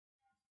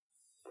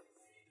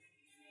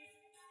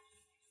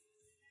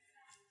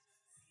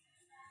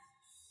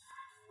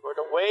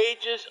For the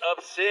wages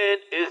of sin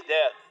is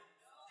death,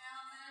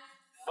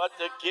 but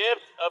the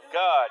gift of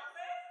God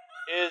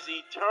is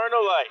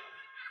eternal life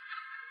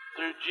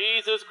through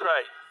Jesus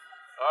Christ,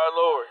 our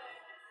Lord.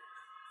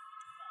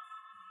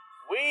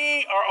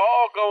 We are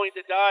all going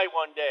to die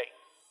one day.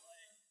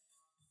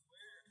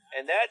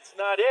 And that's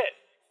not it.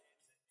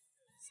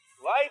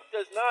 Life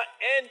does not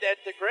end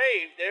at the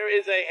grave. There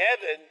is a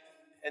heaven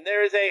and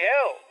there is a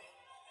hell.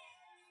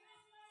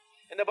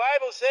 And the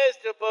Bible says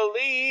to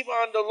believe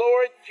on the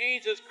Lord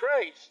Jesus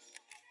Christ,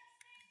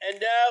 and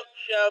thou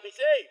shalt be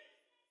saved.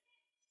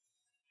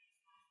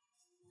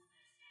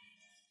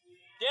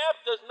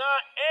 Death does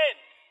not end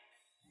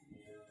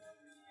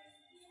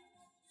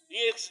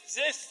the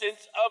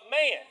existence of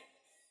man.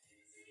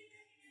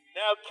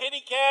 Now,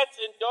 kitty cats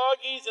and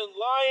doggies and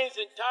lions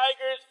and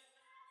tigers,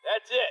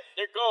 that's it.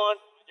 They're gone.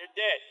 They're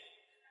dead.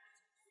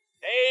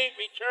 They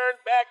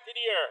return back to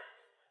the earth.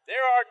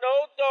 There are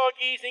no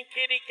doggies and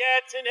kitty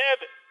cats in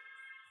heaven.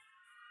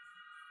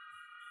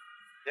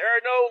 There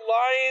are no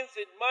lions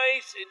and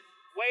mice and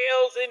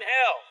whales in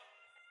hell.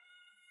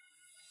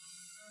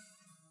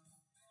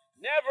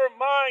 Never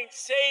mind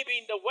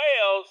saving the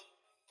whales,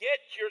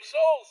 get your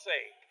soul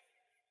saved.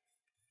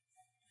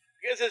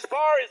 Because as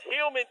far as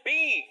human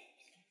beings,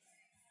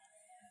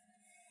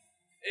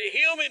 a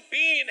human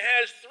being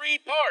has three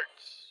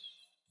parts.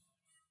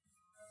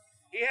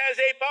 He has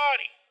a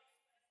body,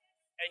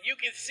 and you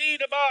can see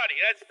the body.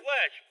 That's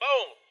flesh,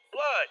 bone,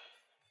 blood,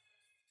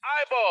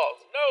 eyeballs,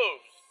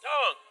 nose,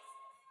 tongue.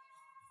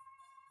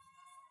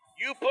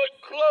 You put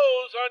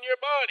clothes on your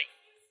body.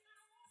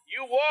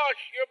 You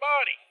wash your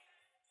body.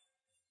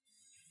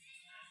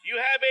 You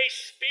have a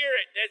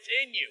spirit that's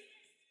in you,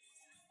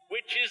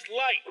 which is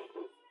life,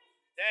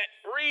 that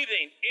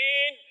breathing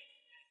in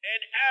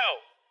and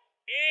out.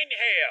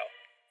 Inhale,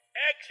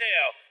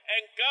 exhale,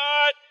 and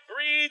God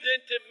breathed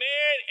into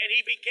man and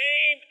he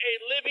became a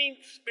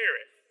living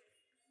spirit.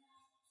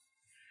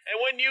 And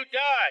when you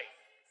die,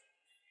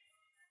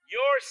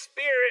 your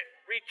spirit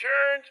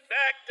returns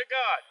back to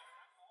God.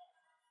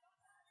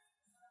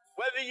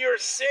 Whether you're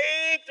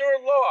saved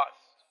or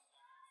lost,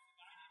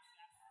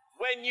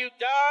 when you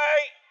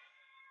die,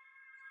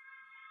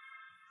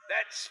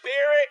 that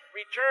spirit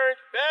returns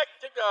back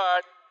to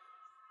God.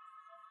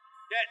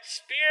 That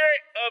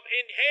spirit of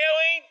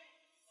inhaling,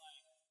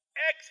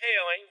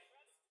 exhaling,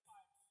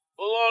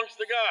 belongs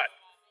to God.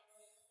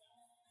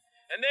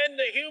 And then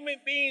the human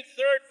being's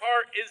third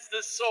part is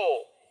the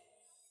soul.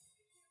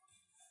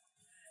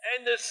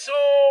 And the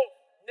soul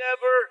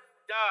never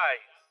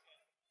dies.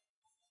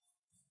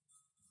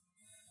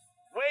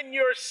 When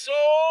your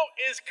soul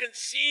is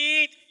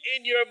conceived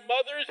in your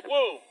mother's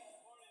womb,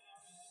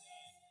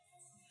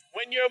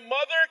 when your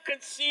mother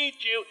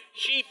conceived you,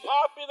 she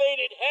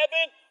populated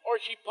heaven or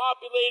she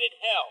populated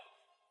hell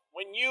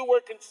when you were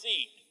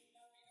conceived.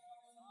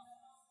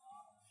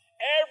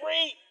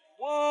 Every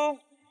womb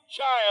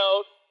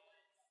child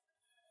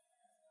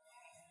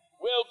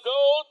will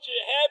go to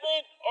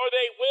heaven or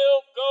they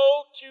will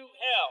go to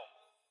hell.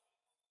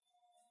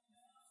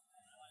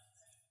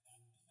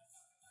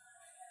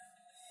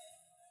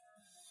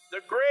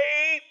 The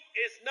grave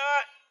is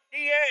not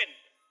the end.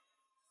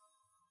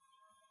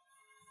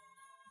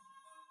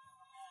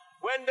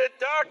 When the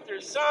doctor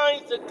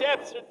signs the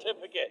death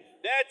certificate,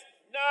 that's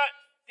not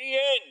the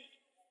end.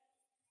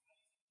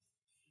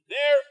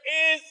 There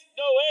is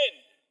no end.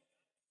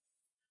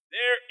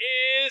 There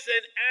is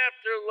an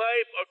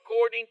afterlife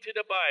according to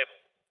the Bible.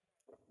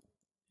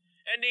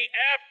 And the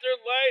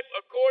afterlife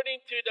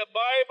according to the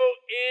Bible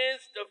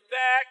is the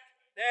fact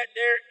that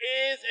there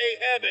is a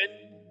heaven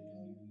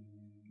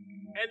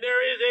and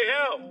there is a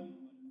hell.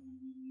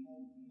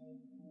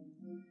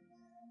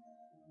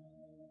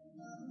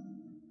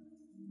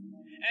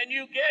 And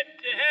you get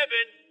to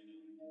heaven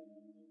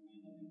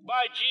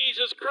by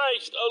Jesus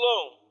Christ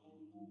alone.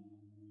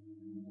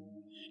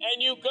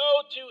 And you go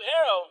to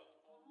hell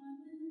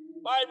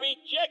by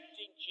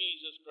rejecting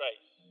Jesus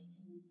Christ.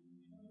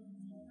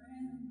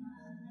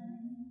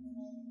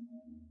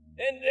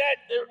 And that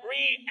the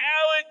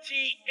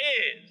reality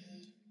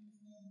is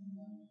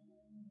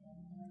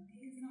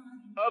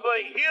of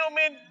a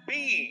human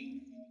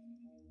being,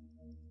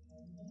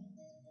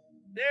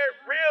 there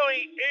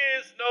really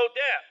is no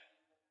death.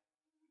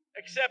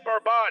 Except our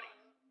body.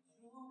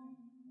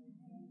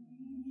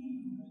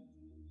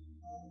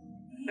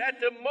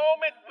 That the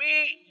moment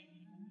we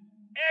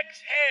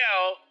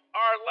exhale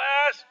our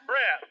last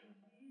breath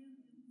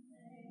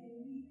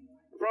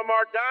from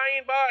our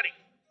dying body,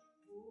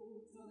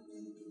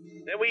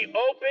 then we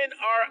open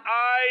our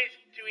eyes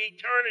to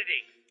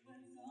eternity.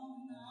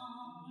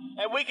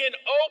 And we can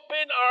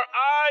open our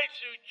eyes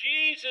to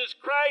Jesus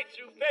Christ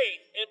through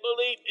faith and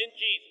belief in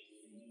Jesus.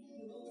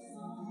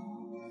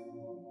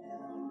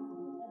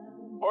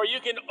 Or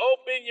you can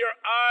open your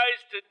eyes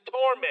to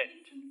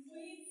torment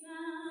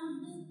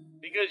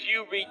because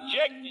you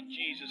rejected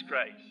Jesus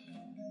Christ.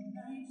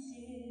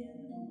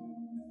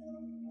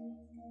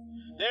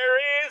 There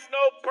is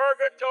no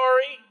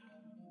purgatory.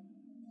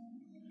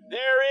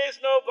 There is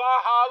no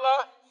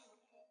Valhalla.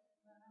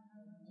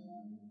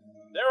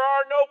 There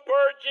are no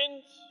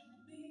virgins.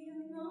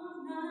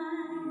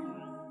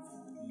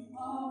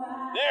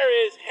 There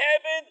is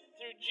heaven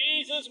through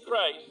Jesus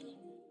Christ.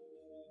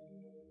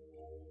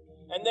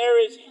 And there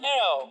is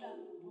hell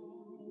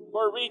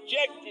for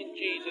rejecting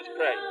Jesus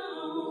Christ.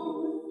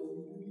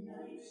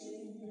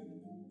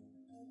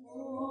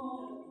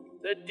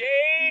 The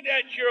day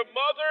that your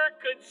mother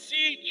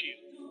conceived you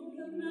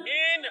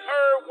in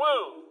her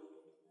womb,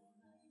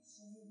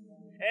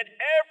 and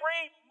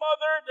every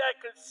mother that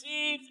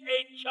conceives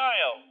a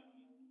child,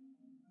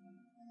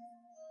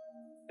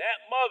 that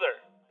mother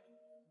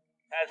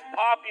has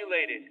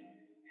populated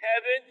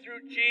heaven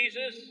through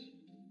Jesus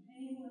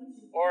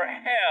or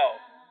hell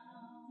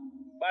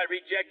by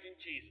rejecting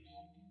Jesus.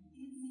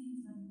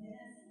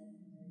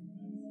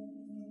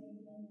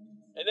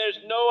 And there's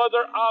no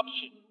other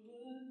option.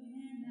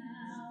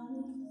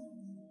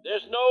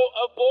 There's no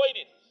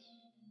avoidance.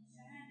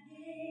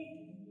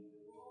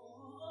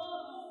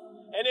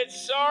 And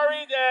it's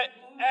sorry that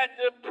at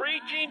the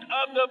preaching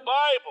of the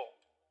Bible,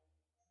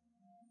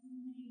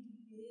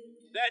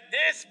 that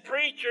this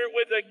preacher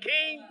with a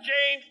King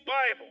James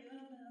Bible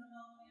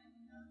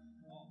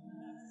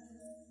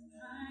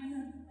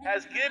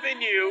has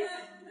given you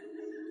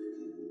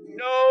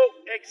no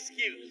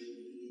excuse.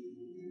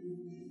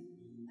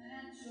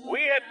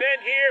 We have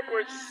been here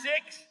for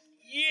 6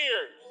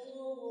 years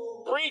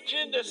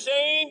preaching the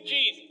same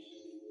Jesus,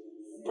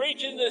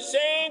 preaching the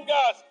same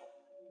gospel,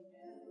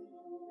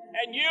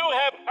 and you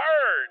have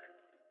heard,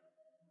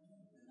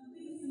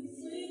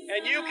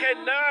 and you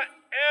cannot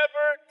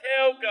ever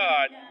tell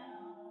God,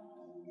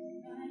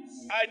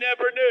 I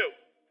never knew.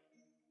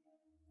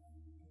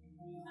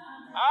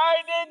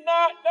 I did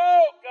not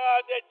know,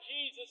 God, that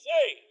Jesus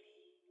saved.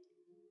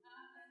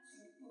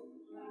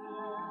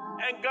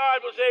 And God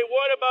will say,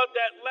 what about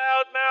that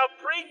loudmouth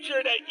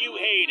preacher that you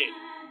hated?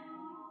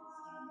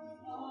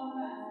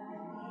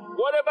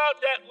 What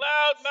about that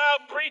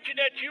loudmouth preacher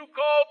that you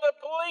called the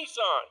police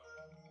on?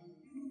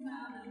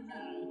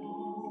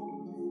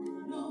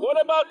 What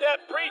about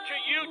that preacher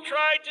you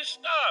tried to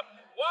stop?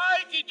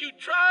 Why did you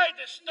try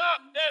to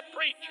stop that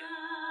preacher?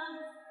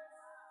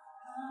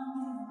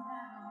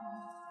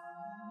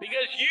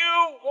 Because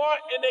you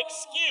want an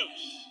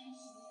excuse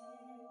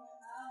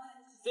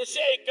to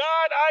say,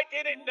 God, I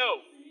didn't know.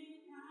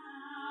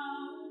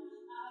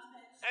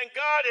 And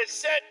God has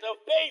sent a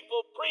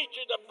faithful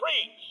preacher to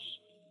preach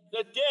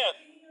the death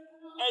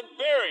and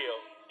burial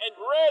and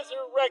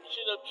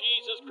resurrection of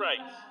Jesus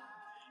Christ.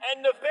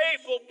 And the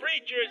faithful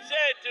preacher is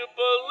said to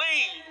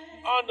believe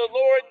on the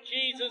Lord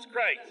Jesus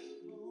Christ,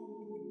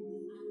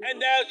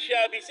 and thou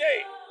shalt be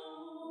saved.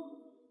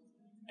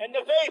 And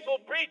the faithful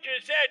preacher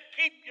said,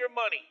 keep your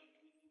money.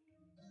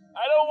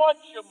 I don't want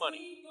your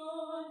money.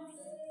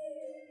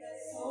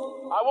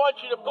 I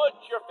want you to put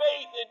your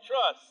faith and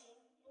trust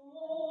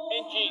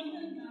in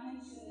Jesus.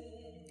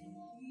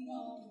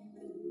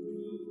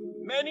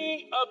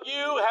 Many of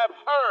you have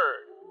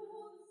heard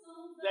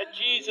that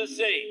Jesus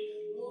saved.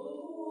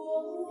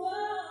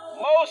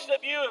 Most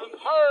of you have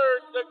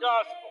heard the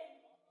gospel.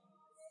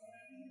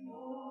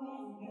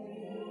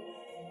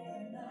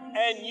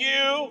 And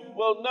you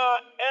will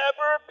not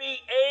ever be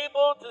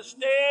able to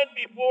stand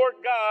before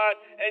God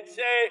and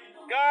say,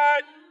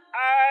 God,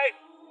 I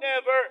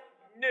never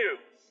knew.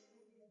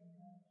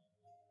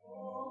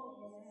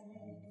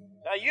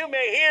 Now you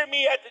may hear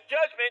me at the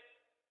judgment.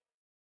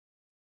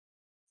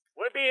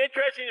 Would it be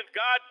interesting if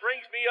God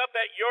brings me up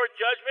at your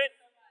judgment?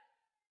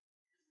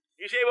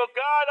 You say, well,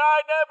 God, I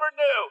never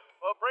knew.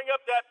 Well, bring up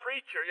that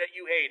preacher that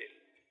you hated.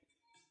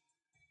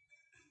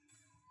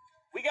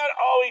 We got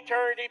all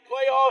eternity.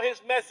 Play all his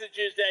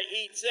messages that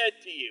he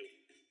said to you.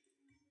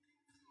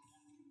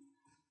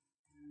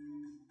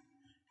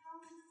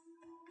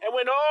 And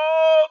when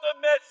all the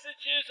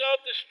messages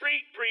of the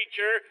street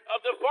preacher,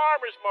 of the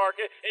farmer's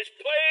market, is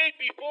played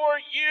before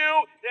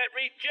you that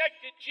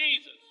rejected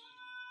Jesus,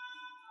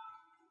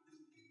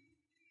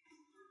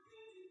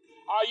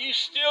 are you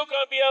still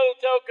going to be able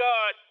to tell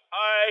God,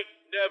 I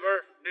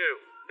never knew?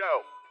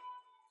 No.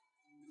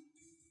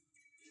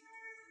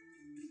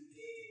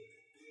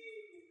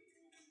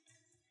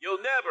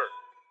 You'll never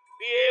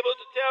be able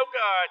to tell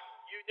God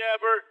you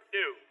never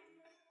knew.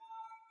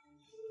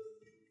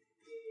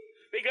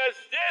 Because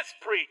this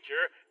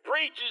preacher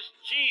preaches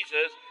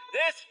Jesus.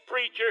 This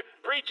preacher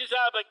preaches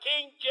out of a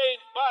King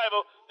James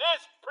Bible.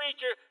 This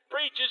preacher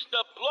preaches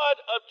the blood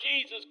of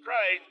Jesus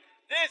Christ.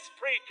 This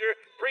preacher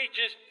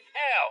preaches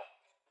hell.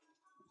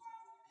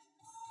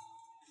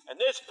 And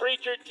this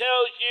preacher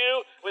tells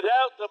you,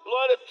 without the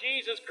blood of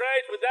Jesus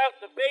Christ, without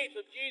the faith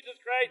of Jesus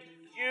Christ,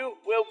 you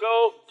will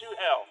go to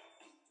hell.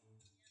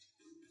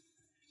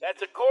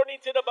 That's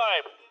according to the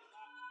Bible.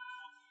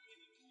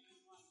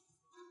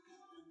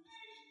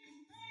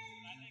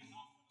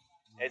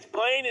 It's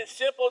plain and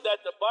simple that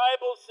the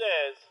Bible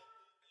says,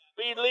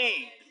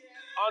 believe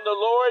on the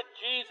Lord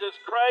Jesus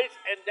Christ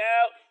and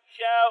thou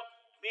shalt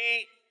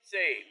be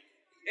saved.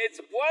 It's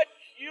what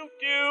you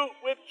do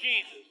with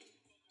Jesus.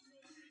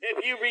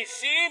 If you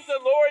receive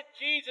the Lord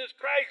Jesus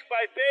Christ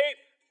by faith,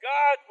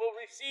 God will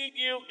receive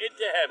you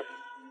into heaven.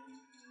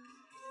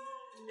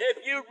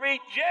 If you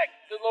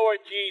reject the Lord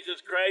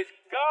Jesus Christ,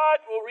 God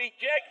will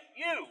reject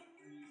you.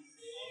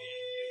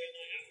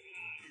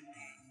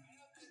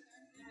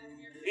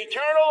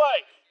 Eternal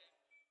life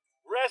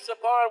rests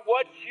upon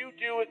what you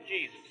do with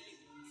Jesus.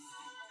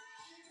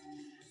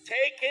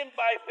 Take him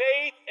by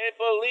faith and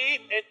belief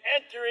and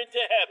enter into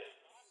heaven.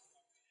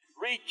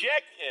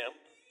 Reject him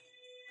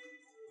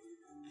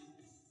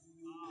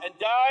and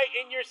die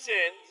in your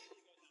sins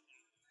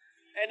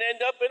and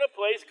end up in a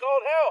place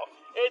called hell.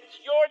 It's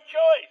your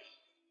choice.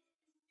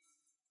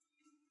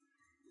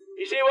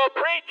 You say, well,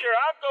 preacher,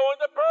 I'm going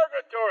to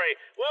purgatory.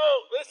 Well,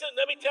 listen,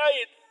 let me tell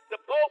you,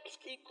 the popes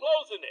keep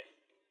closing it.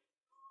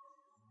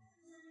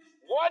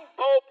 One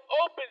pope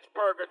opens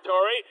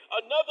purgatory,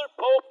 another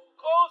pope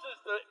closes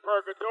the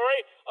purgatory,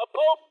 a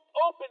pope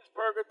opens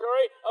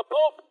purgatory, a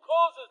pope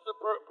closes the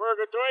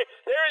purgatory.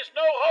 There is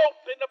no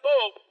hope in the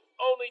pope,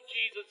 only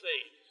Jesus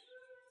saves.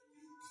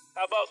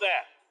 How about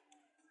that?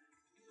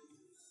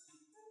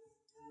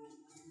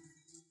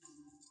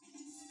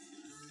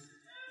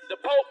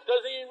 The pope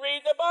doesn't even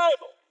read the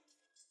Bible.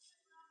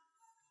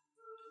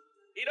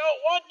 He don't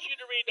want you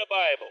to read the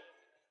Bible.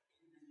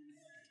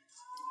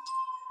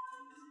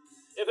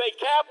 If a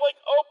Catholic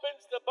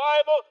opens the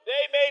Bible,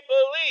 they may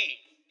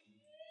believe.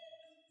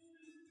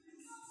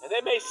 And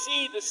they may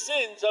see the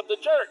sins of the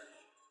church.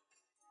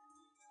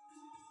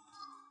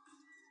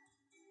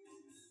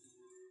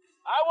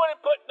 I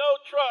wouldn't put no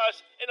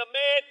trust in a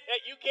man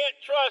that you can't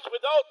trust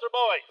with altar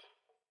boys.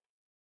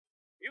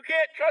 You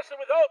can't trust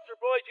him with altar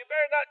boys. You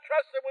better not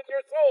trust him with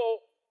your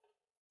soul.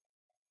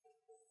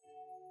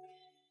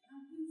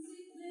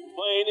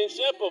 Plain and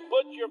simple.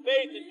 Put your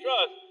faith and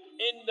trust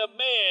in the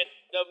man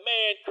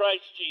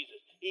Christ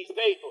Jesus. He's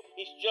faithful.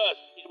 He's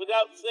just. He's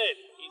without sin.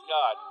 He's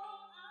God.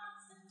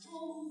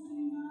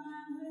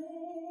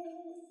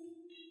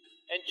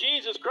 And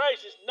Jesus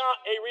Christ is not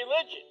a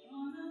religion.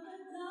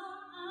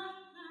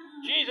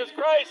 Jesus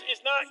Christ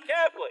is not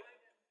Catholic.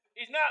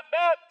 He's not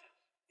Baptist.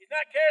 He's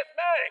not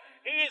charismatic.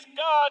 He is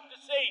God the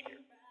Savior.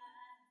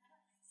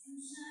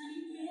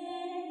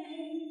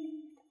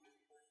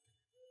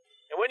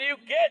 And when you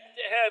get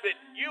to heaven,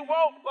 you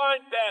won't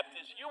find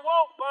Baptists. You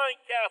won't find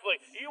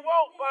Catholics. You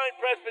won't find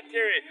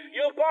Presbyterian.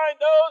 You'll find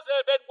those that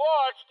have been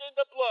washed in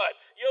the blood.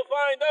 You'll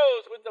find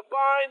those with the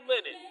fine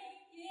linen,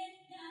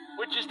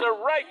 which is the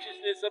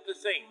righteousness of the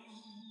saints.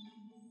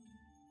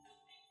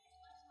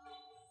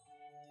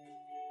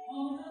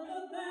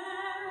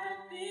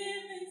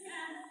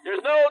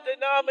 There's no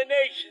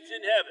denominations in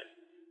heaven.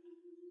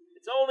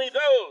 It's only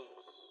those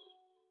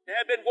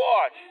that have been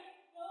washed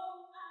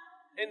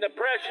in the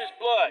precious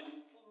blood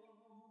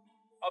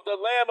of the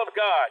Lamb of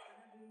God,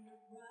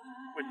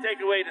 which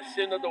take away the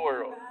sin of the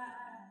world.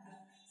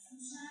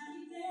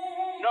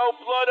 No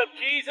blood of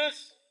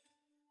Jesus,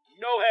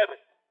 no heaven.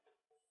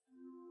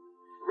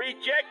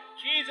 Reject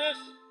Jesus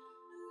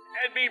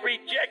and be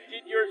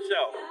rejected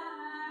yourself.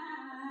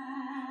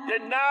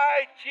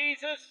 Deny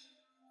Jesus,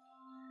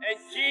 and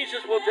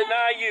Jesus will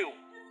deny you.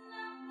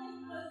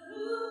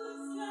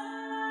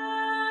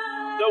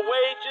 The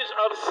wages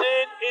of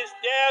sin is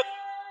death.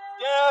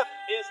 Death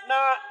is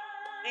not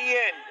the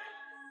end.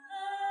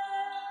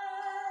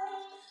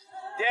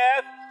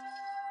 Death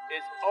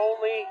is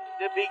only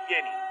the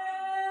beginning.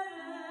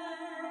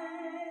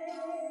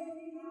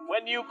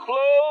 When you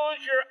close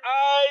your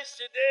eyes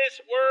to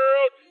this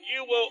world,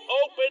 you will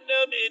open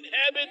them in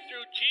heaven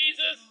through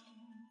Jesus,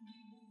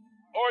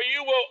 or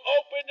you will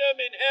open them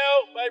in hell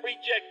by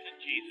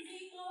rejecting Jesus.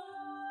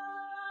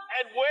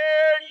 And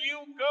where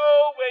you go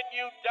when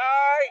you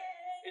die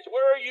is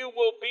where you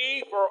will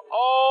be for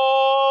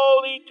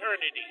all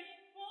eternity.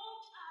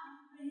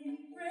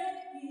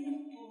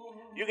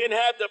 You can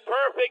have the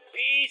perfect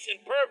peace and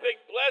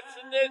perfect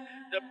blessedness,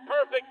 the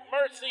perfect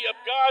mercy of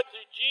God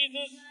through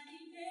Jesus,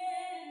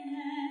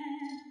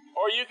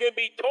 or you can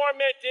be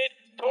tormented,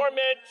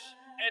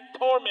 and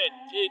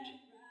tormented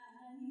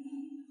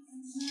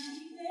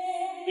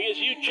because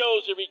you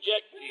chose to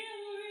reject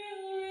Jesus.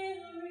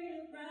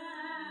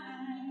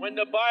 When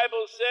the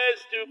Bible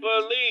says to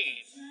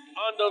believe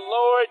on the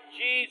Lord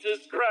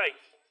Jesus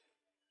Christ,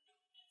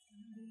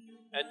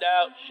 and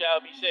thou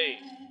shalt be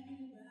saved.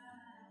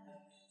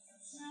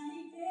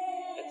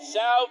 And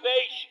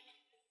salvation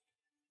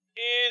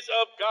is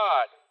of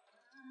God.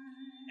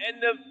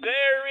 And the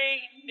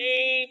very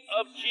name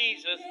of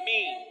Jesus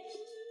means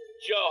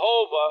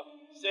Jehovah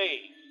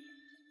saves.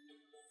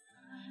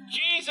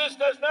 Jesus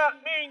does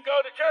not mean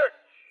go to church,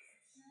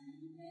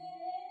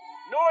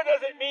 nor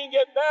does it mean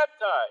get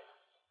baptized.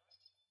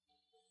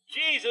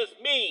 Jesus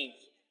means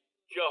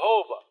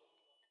Jehovah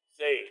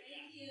saves.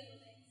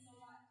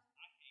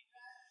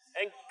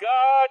 And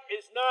God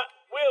is not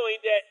willing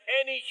that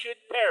any should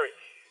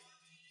perish.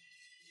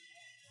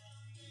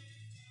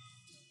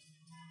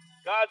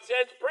 God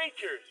sends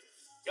preachers.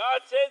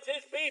 God sends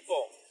his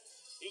people.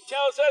 He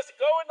tells us to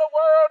go in the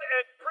world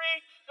and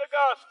preach the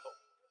gospel.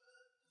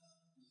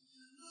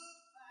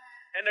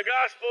 And the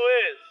gospel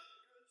is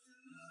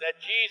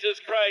that Jesus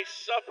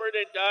Christ suffered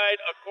and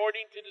died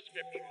according to the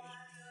scriptures.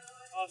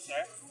 Oh,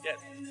 sir. Yes.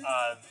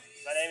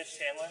 My name is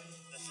Chandler.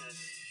 This is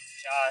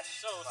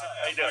Josh.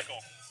 How you doing?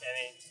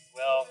 Sammy.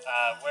 Will.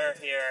 We're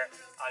here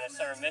on a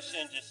summer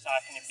mission, just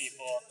talking to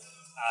people,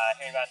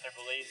 hearing about their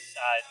beliefs.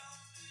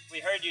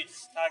 We heard you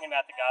talking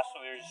about the gospel.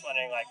 We were just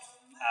wondering,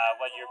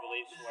 what your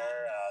beliefs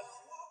were.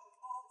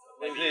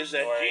 It is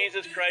that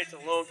Jesus Christ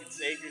alone can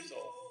save your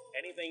soul.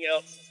 Anything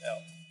else is hell.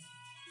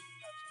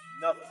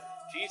 Nothing.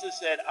 Jesus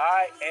said,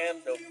 I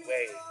am the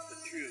way, the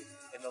truth,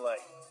 and the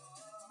life.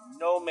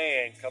 No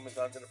man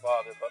cometh unto the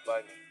Father but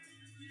by me.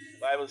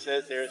 The Bible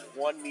says there is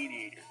one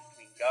mediator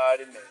between God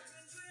and man.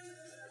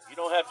 If you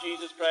don't have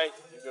Jesus Christ,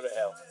 you go to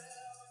hell.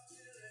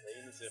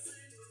 Plain and simple.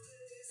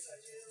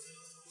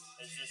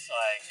 It's just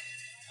like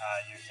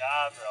your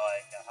job or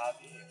like a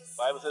hobby. The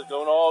Bible says,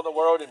 go in all the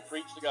world and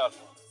preach the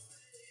gospel.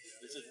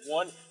 This is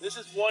one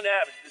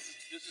habit.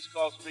 This is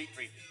called street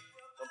preaching.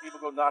 Some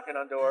people go knocking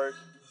on doors.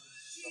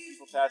 Some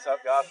people pass out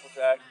gospel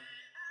tracts.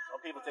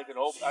 Some people take an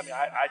open.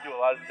 I do a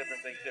lot of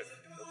different things too.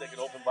 They'll take an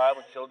open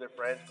Bible and show their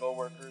friends,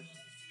 co-workers.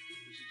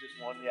 This is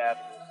just one of the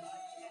avenues.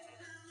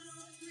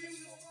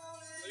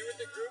 Are you with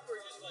the group or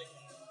just like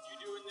you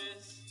doing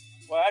this?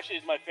 Well, actually,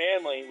 it's my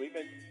family. We've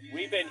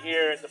been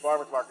here at the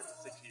farmers market for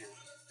 6 years.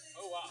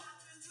 Oh wow!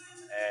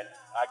 And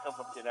I come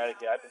from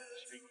Connecticut. I've been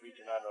street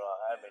preaching. I don't know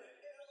how many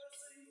years.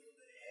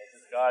 And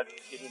since God's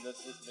given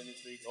us this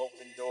ministry, an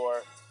open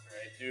door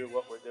to do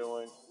what we're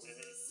doing,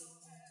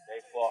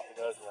 they fought with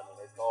us.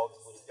 They called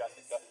us. We've got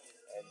to cut.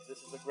 And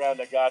this is the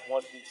ground that God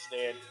wants me to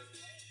stand.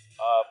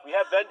 We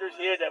have vendors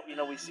here that we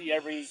see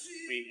every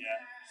week.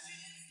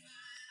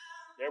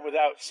 They're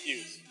without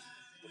excuse.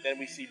 But then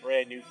we see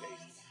brand new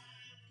faces.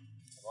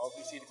 As long as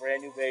we see the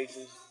brand new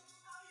faces,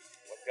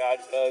 what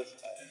God does,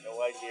 I have no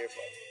idea.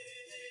 But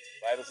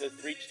the Bible says,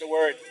 preach the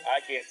word.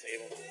 I can't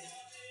save them.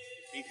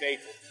 Be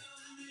faithful.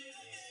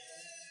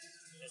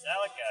 Is that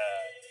like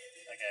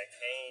a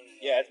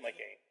cane? Yeah, it's my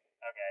cane.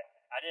 Okay.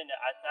 I didn't.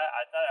 I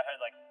thought I heard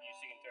like you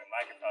speaking through a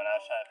microphone. I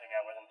was trying to figure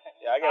out where the.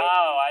 Yeah, I got.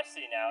 Oh, I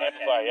see now.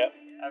 Amplifier. Okay.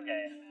 Yep.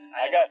 Okay.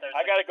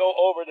 I got to go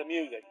over the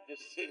music,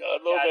 just a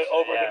little bit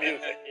over the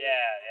music. Yeah,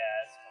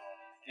 that's cool.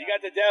 You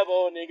got the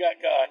devil and you got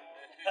God,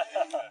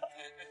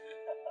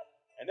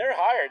 and they're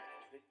hired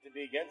to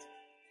be against me.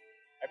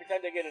 Every time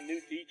they get a new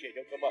DJ,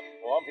 they'll come up.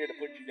 Well, I'm here to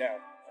put you down.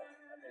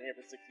 I've been here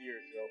for 6 years,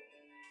 so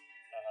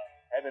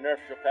heaven and earth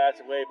shall pass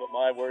away, but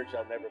my word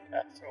shall never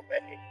pass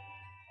away.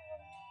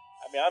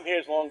 I'm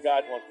here as long as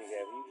God wants me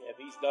here. If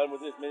He's done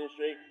with His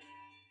ministry,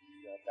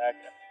 back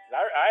up.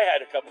 I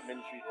had a couple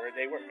ministries where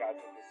they were God's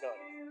done.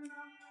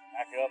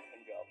 Back it up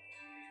and go.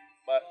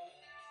 But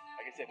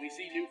like I said, we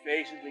see new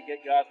faces. We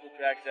get gospel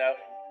tracts out.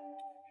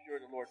 I'm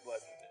sure the Lord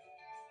blesses it.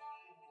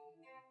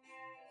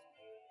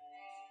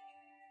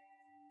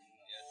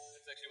 Yes,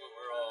 that's actually what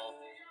we're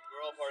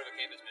all part of a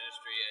campus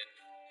ministry and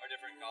our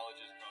different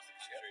colleges across the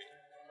country.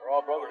 We're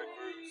all brothers. Part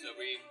of groups, so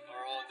we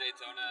are all in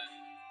Daytona.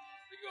 And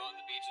we go on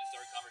the beach and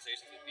start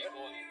conversations with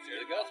people and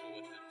share the gospel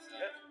with them. So.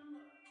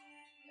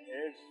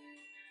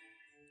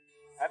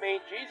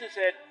 Jesus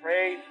said,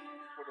 pray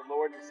for the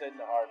Lord to send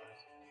the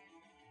harvest.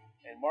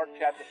 In Mark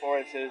chapter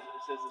 4, it says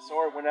the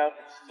sword went out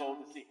and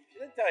sowed the seed.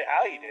 He didn't tell you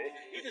how He did it.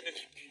 He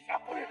just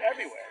put it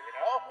everywhere,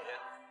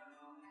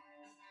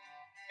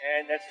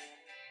 And that's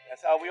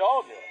how we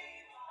all do it.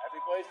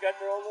 Everybody's got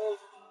their own little.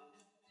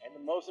 And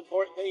the most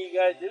important thing you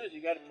got to do is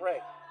you got to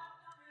pray.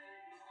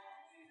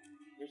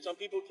 There's some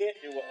people who can't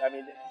do what,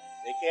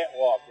 they can't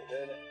walk.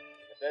 The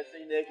best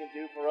thing they can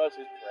do for us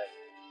is pray.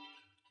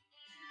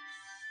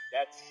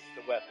 That's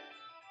the weapon.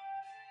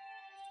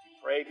 You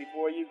pray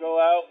before you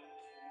go out,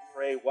 you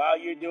pray while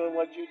you're doing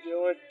what you're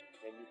doing,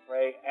 and you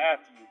pray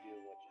after you do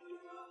what you're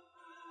doing.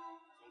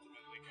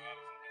 Ultimately, God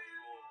is in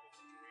control of the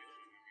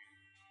situation.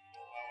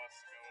 He'll allow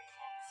us to go and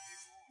talk to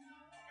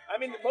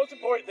people. The most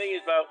important thing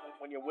is about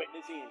when you're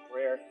witnessing in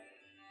prayer,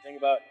 think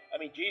about,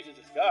 Jesus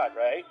is God,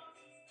 right?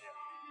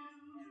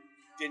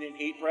 Didn't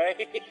He pray?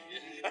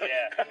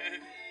 Yeah.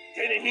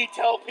 Didn't He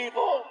tell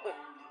people?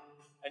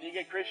 And you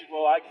get Christians,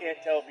 well, I can't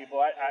tell people.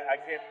 I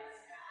can't.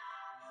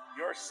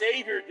 Your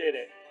Savior did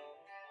it.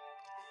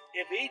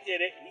 If He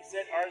did it, He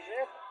set our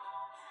example.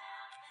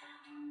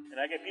 And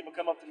I get people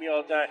come up to me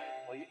all the time.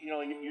 Well,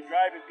 you're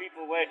driving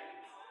people away.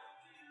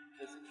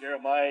 Listen,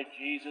 Jeremiah,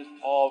 Jesus,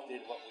 Paul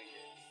did what we did.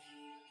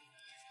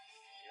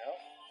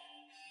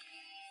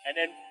 And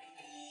then,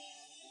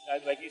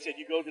 like you said,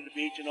 you go to the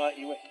beach and all that.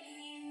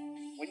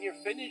 When you're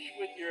finished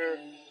with your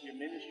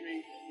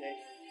ministry,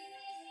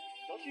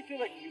 don't you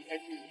feel like you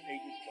entered the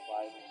pages of the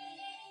Bible?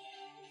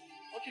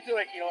 Don't you feel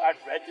like,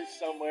 I've read this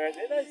somewhere.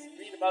 Didn't I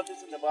read about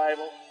this in the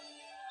Bible?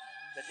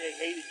 That they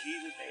hated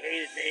Jesus, they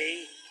hated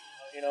me,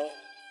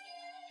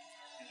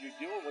 because you're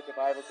doing what the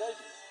Bible tells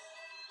you.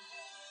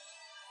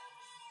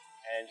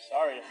 And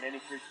sorry that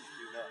many Christians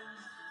do not.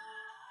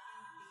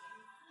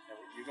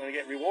 You're going to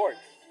get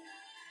rewards.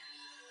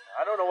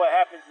 I don't know what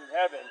happens in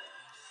heaven,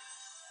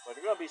 but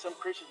there are going to be some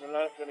Christians that are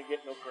not going to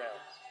get no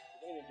crowns.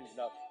 They're going to do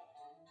nothing.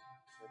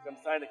 When it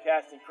comes time to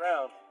casting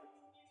crowns,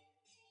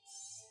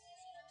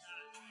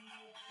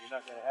 you're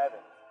not going to have it.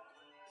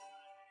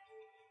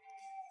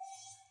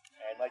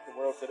 And like the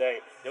world today,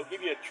 they'll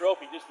give you a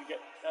trophy just to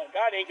get.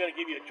 God ain't gonna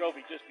give you a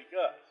trophy just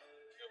because.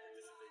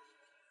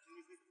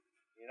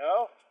 You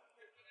know?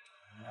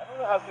 I don't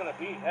know how it's gonna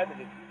be in heaven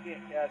if you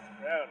can't cast it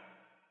down.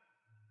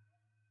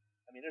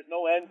 I mean, there's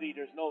no envy,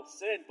 there's no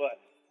sin, but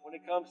when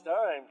it comes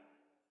time,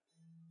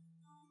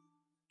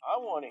 I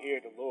want to hear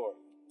the Lord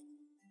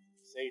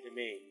say to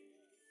me,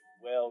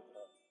 well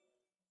done.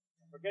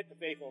 Forget the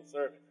faithful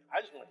servant.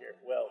 I just want to hear,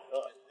 well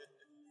done.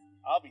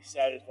 I'll be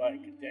satisfied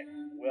and content.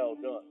 Well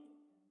done.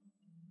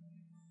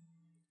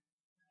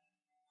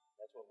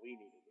 That's what we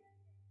need to do.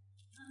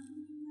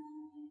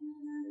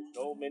 There's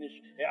no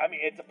ministry. I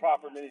mean, it's a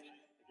proper ministry.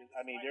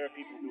 I mean, there are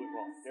people who do it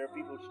wrong. There are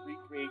people who street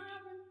preach,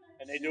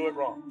 and they do it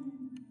wrong.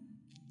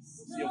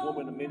 You'll see a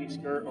woman in a mini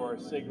skirt or a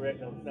cigarette.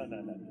 No. You know,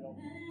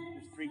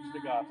 just preach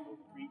the gospel.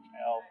 Preach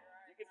hell.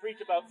 You can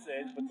preach about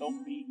sins, but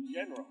don't be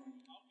general.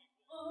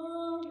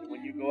 And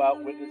when you go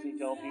out witnessing,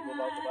 telling people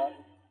about the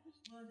Bible,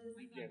 just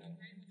be general.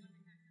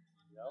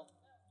 You know?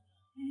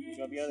 You're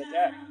going to be on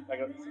attack. Like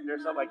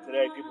there's something like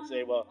today, people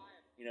say, well,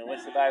 you know,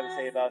 what's the Bible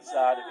say about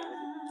sodomy?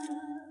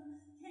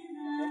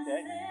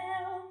 Okay.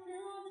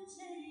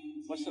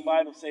 What's the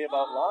Bible say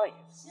about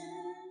lying?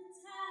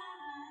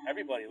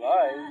 Everybody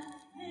lies.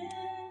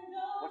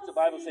 What's the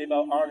Bible say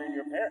about honoring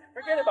your parents?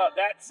 Forget about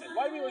that sin.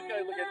 Why do we look at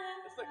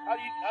it's like how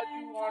do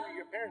you honor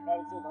your parents? The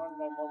Bible says honor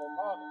thy mother and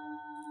father.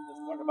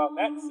 Let's talk about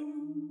that sin.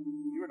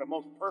 You were the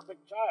most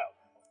perfect child.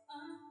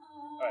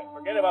 All right,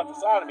 forget about the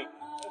sodomy.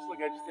 Let's look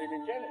at sin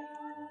in general.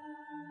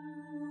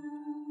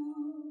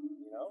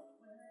 You know,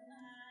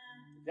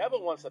 the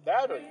devil wants to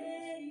battle you.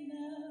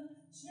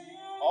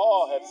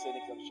 All have sinned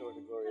and come short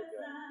of the glory of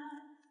God.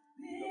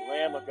 The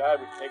Lamb of God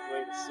would take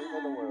away the sin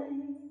of the world.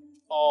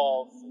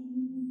 All sin.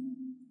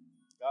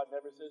 God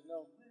never says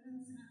no.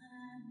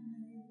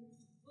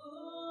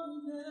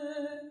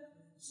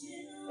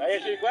 Did I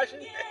answer your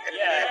question?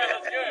 Yeah,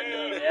 that's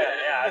good.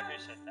 Yeah, I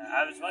appreciate that.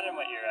 I was wondering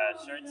what your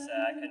shirt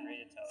said. I couldn't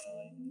read it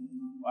totally.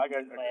 Well, I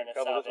got Plan a of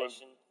couple of this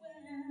salvation.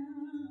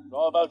 one. It's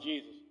all about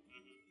Jesus.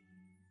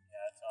 Yeah,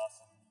 that's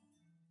awesome.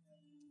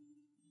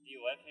 Do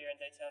you live here in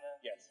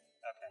Daytona? Yes.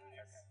 Okay.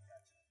 Gotcha.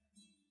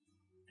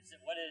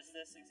 What is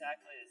this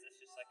exactly? Is this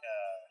just like a...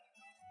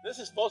 This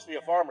is supposed to be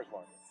a farmer's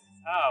market.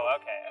 Oh,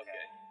 okay.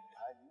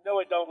 I know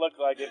it don't look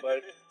like it,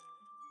 but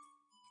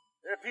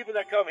there are people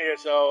that come here,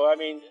 so, I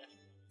mean,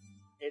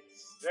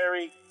 it's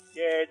very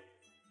dead.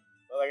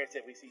 But like I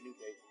said, we see new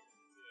faces.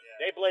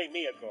 Yeah. They blame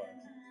me, of course.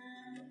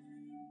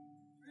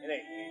 It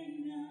ain't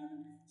me.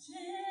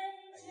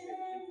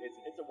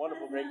 It's a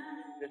wonderful great.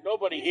 There's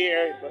nobody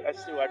here, but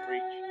that's who I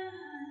preach.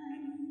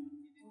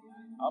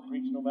 I'll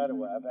preach no matter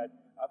what. I've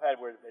had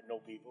where there's no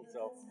people,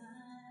 so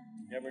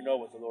you never know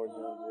what the Lord's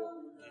going to do.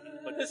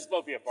 But this is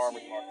supposed to be a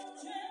farmer's market.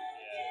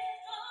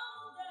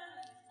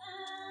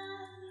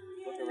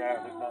 Look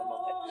around, there's not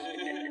much.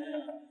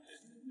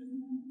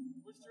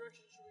 Which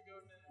direction should we go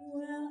now?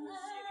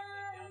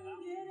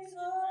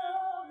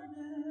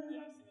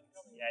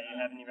 Yeah, you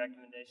have any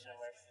recommendation on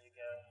where should you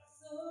go?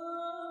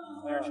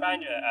 We were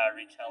trying to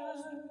reach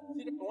homeless people.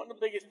 See, one of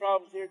the biggest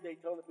problems here at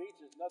Daytona Beach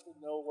is nothing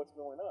to know what's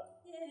going on.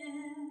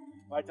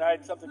 By the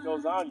time something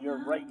goes on, you're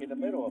right in the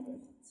middle of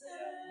it.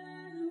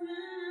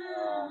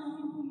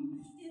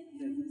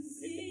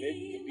 The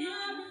beach.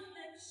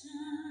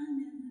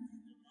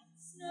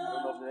 I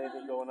don't know if there's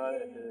anything going on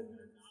at the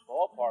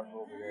ballpark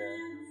over there.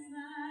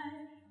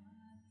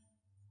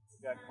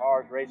 We've got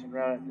cars racing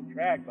around at the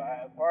track, but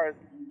as far as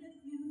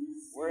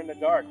we're in the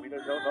dark, we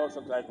don't know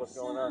sometimes what's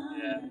going on.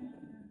 Yeah.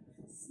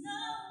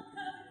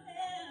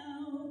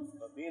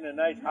 But being a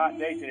nice hot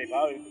day today,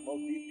 probably most people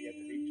be at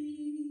the beaches.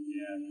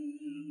 Yeah.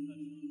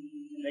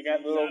 And they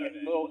got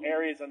little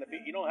areas on the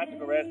beach. You don't have to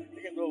go around.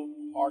 They got little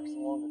parks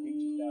along the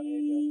beaches down here.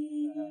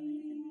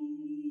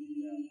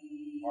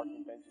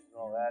 Parking benches and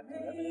all that. So,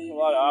 I mean, there's a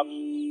lot of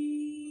options.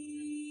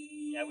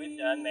 Yeah, we've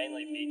done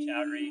mainly beach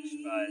outreach,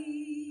 but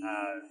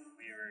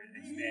we were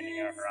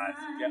expanding our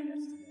horizons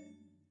yesterday.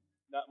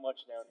 Not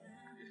much down here.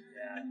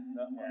 Yeah.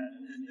 Not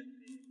much.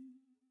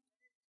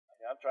 I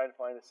mean, I'm trying to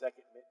find a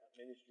second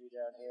ministry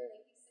down here.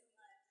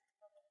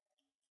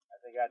 I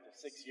think after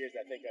 6 years,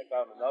 I think I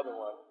found another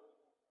one.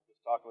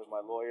 Just talking with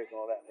my lawyers and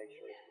all that, make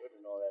sure it's good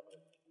and all that.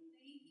 But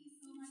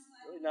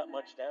really not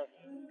much down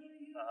here.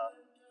 Not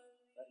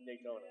in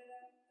Daytona.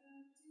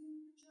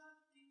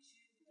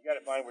 You got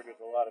to find where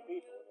there's a lot of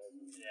people.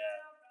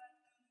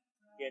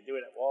 Yeah. Can't do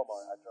it at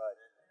Walmart. I tried.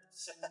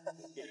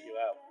 Get you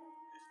out.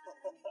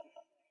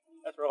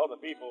 That's where all the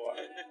people are.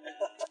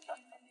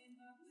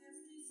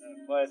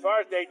 But as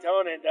far as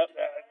Daytona, the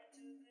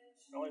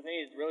only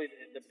thing is really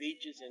the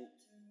beaches and,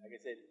 like I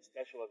said,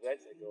 special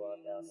events that go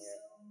on down here.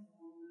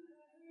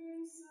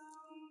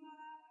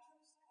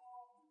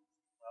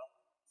 Well,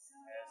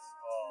 I guess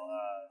we'll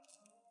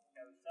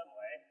go some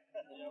way.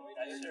 We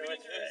need to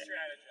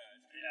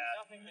strategize.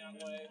 Yeah. Nothing that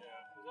way.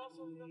 There's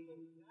also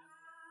nothing.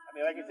 I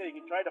mean, like I said, you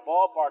can try the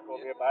ballpark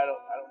over here, but I don't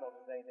know if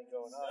there's anything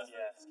going on.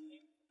 Yeah.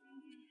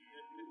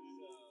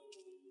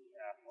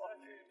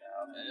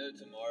 I know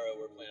tomorrow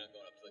we're planning on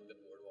going up to like the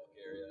boardwalk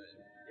area and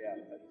Yeah.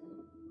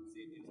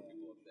 seeing these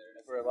people up there.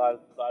 That's lot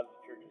of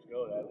the churches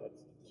go. That's the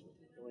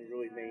only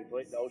really main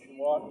place. The Ocean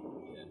Walk.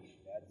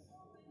 That's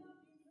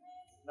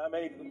not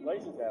many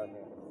places down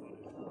here.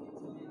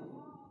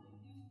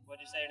 What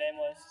did you say your name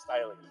was?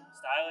 Styling.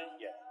 Stiley?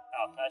 Yeah.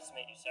 Oh, nice to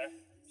meet you, sir.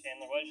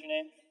 Chandler, what is your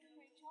name?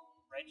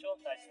 Rachel?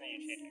 Nice to meet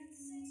you, Chandler.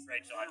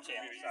 Rachel, I'm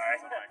Chandler, sorry.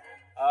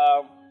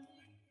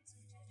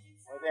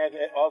 One thing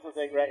I also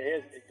think right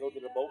here is go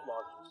to the boat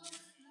launches.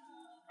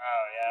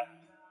 Oh, yeah.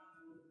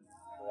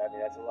 I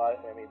mean, that's a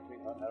lot. I mean,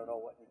 I don't know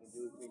what you can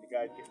do between the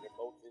guys getting their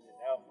boats in and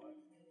out. But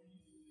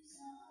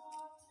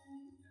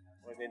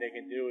one thing they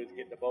can do is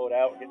get the boat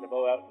out to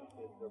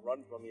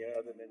run from you.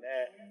 Other than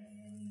that,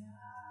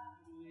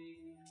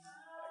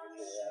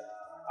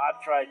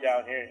 I've tried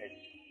down here. And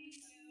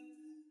it's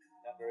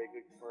not very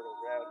good fertile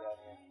ground down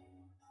here.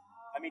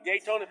 I mean,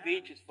 Daytona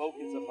Beach is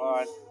focused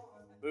upon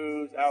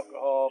booze,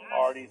 alcohol,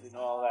 parties, and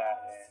all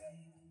that.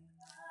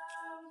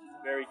 And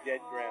it's very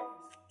dead ground.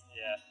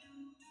 Yeah.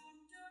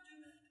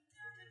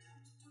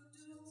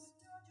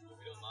 If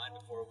you don't mind,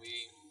 before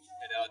we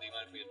head out, do you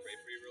mind if we just pray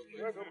for you real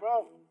quick? Sure, no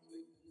problem.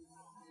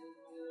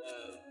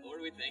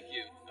 Lord, we thank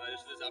you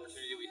just for this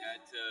opportunity we had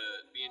to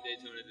be in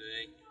Daytona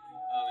today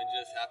and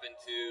just happen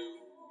to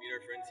meet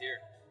our friends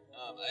here.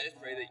 I just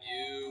pray that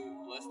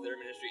you bless their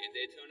ministry in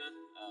Daytona,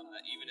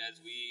 that even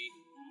as we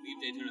leave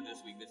Daytona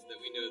this week, that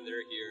we know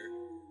they're here,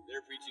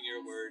 they're preaching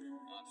your word.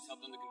 Just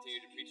help them to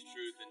continue to preach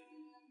truth and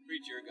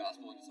preach your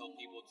gospel, and just help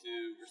people to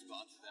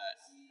respond to that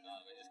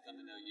and just come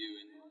to know you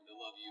and the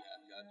love you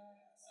have, God.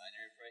 In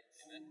your name we pray.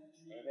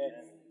 Amen.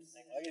 Amen.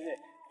 Like I said,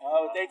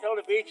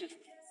 Daytona Beach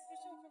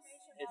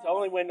it's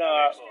only when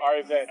our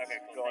event's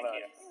going on.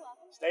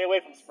 Stay away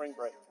from spring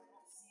break.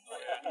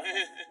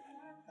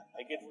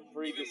 It gets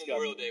pretty Even disgusting.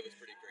 Memorial Day was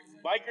pretty crazy.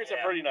 Bikers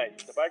are pretty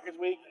nice. The Bikers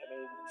Week, I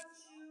mean,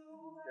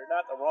 they're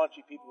not the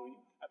raunchy people.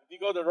 If you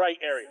go to the right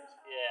areas.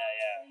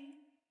 Yeah.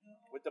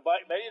 With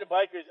many of the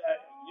bikers,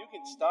 you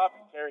can stop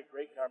and carry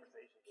great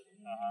conversations with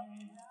them.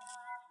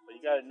 But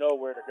you got to know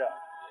where to go.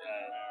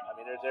 I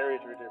mean, there's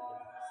areas where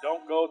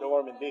don't go to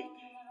Ormond Beach.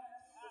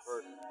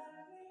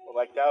 Or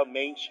like down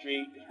Main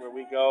Street is where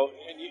we go,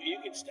 and you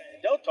can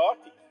they'll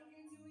talk to you.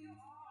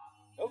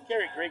 They'll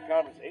carry great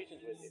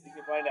conversations with you if you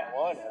can find that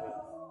one. I mean,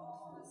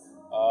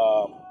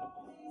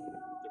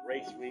 the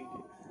race week,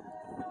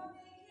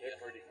 they're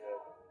pretty good.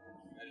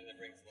 I think that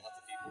brings lots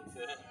of people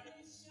to.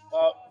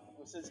 Well,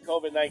 since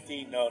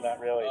COVID-19, no, not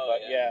really,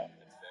 but yeah.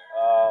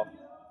 That's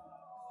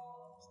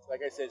fair.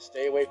 Like I said,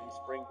 stay away from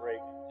spring break.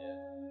 Yeah.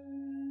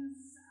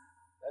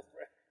 That's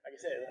like I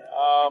said.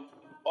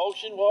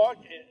 Ocean Walk.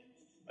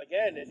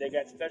 Again, they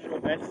got special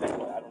events there.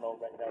 I don't know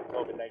right now,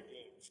 COVID-19.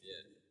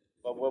 Yeah.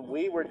 But when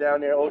we were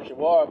down there, Ocean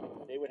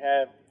Walk, they would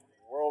have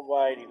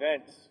worldwide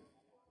events.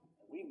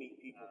 We meet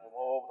people from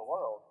all over the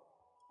world.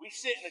 We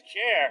sit in a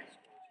chair,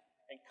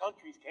 and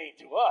countries came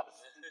to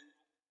us.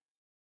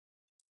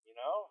 You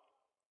know,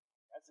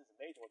 that's just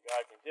amazing what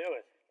God can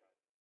do.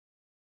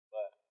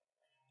 But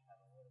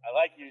I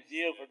like your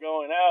zeal for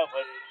going out,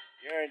 but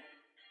you're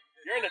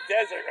in the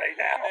desert right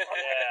now.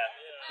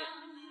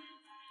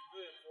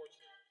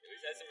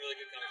 We've had some really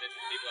good conversations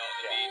with people out on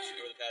the beach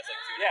over the past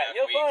 2 Yeah,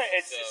 you'll weeks. find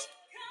it's just.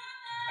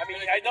 I mean,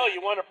 I know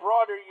you want to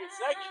broaden your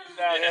sections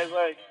out there,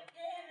 like.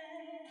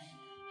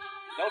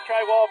 Don't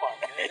try Walmart.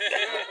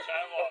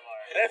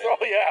 That's all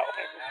you out.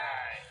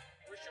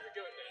 Where should we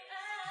go next?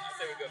 I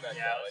say we go back.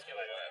 Yeah, let's go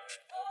back.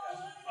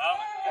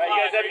 Well,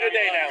 you guys have a good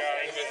day now.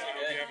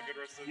 You have a good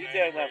rest of the You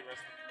day. too, man. Great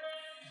rest of the